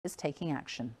is taking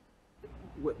action.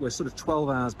 We're sort of 12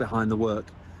 hours behind the work.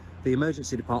 The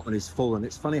emergency department is full, and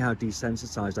it's funny how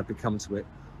desensitized I've become to it.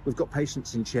 We've got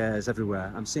patients in chairs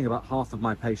everywhere. I'm seeing about half of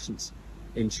my patients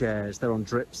in chairs. They're on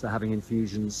drips, they're having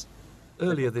infusions.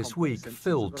 Earlier this week,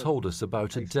 Phil told us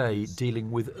about a day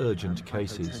dealing with urgent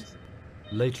cases.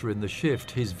 Later in the shift,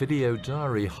 his video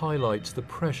diary highlights the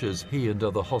pressures he and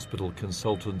other hospital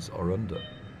consultants are under.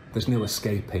 There's no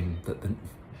escaping that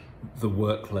the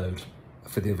workload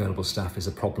for the available staff is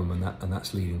a problem, and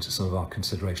that's leading to some of our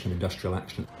consideration of industrial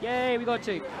action. Yay, we got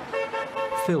two.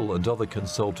 Phil and other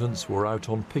consultants were out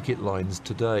on picket lines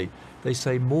today. They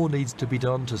say more needs to be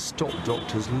done to stop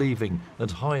doctors leaving, and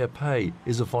higher pay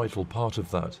is a vital part of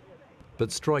that.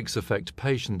 But strikes affect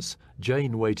patients.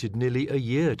 Jane waited nearly a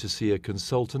year to see a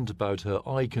consultant about her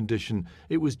eye condition.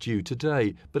 It was due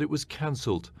today, but it was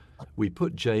cancelled. We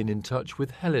put Jane in touch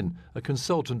with Helen, a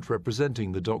consultant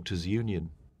representing the doctors'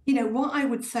 union. You know, what I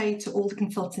would say to all the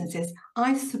consultants is,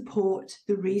 I support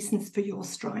the reasons for your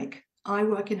strike. I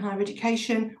work in higher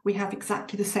education. We have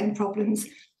exactly the same problems.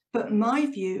 But my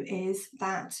view is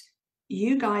that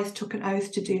you guys took an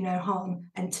oath to do no harm.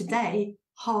 And today,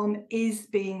 harm is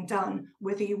being done,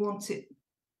 whether you want it,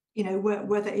 you know,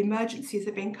 whether emergencies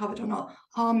are being covered or not,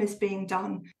 harm is being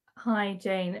done. Hi,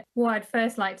 Jane. What I'd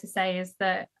first like to say is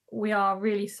that we are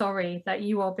really sorry that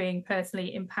you are being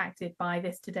personally impacted by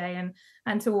this today,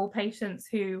 and to all patients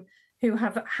who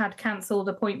have had cancelled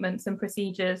appointments and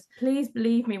procedures. Please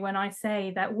believe me when I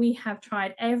say that we have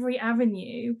tried every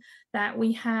avenue that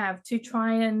we have to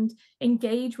try and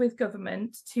engage with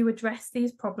government to address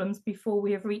these problems before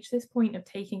we have reached this point of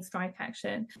taking strike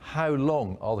action. How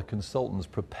long are the consultants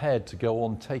prepared to go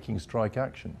on taking strike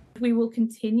action? We will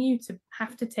continue to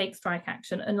have to take strike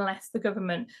action unless the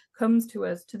government comes to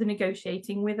us to the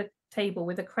negotiating with a table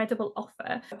with a credible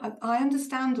offer. I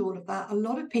understand all of that. A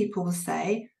lot of people will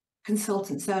say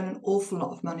consultants earn an awful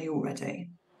lot of money already.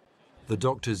 The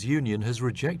doctors' union has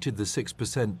rejected the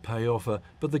 6% pay offer,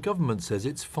 but the government says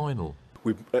it's final.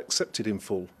 We've accepted in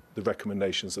full the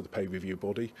recommendations of the pay review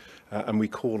body, and we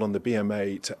call on the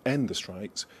BMA to end the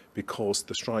strikes, because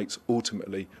the strikes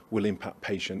ultimately will impact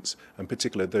patients, and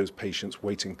particularly those patients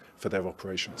waiting for their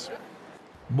operations.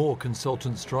 More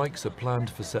consultant strikes are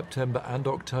planned for September and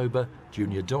October.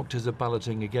 Junior doctors are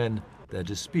balloting again. Their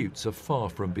disputes are far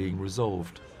from being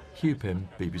resolved. Hugh Pym,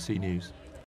 BBC News.